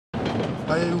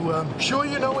Are you sure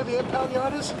you know where the impound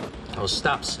yard is? Oh,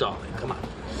 stop stalling. Come on.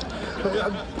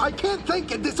 I can't think.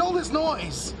 There's all this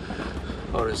noise.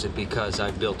 Or is it because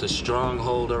I've built a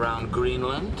stronghold around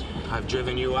Greenland? I've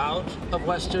driven you out of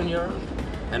Western Europe?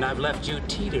 And I've left you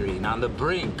teetering on the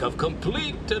brink of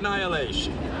complete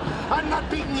annihilation. I'm not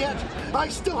beaten yet. I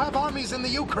still have armies in the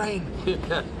Ukraine.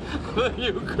 Yeah, the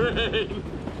Ukraine.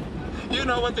 You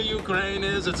know what the Ukraine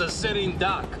is? It's a sitting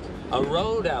duck. A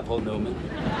road apple, Newman.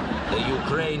 The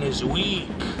Ukraine is weak.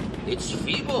 It's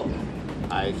feeble.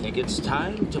 I think it's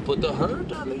time to put the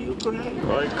hurt on the Ukraine.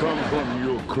 I come from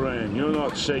Ukraine. You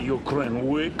not say Ukraine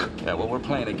weak? Yeah, well, we're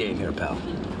playing a game here, pal.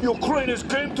 Ukraine is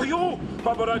game to you?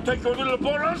 How about I take your little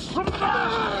boras?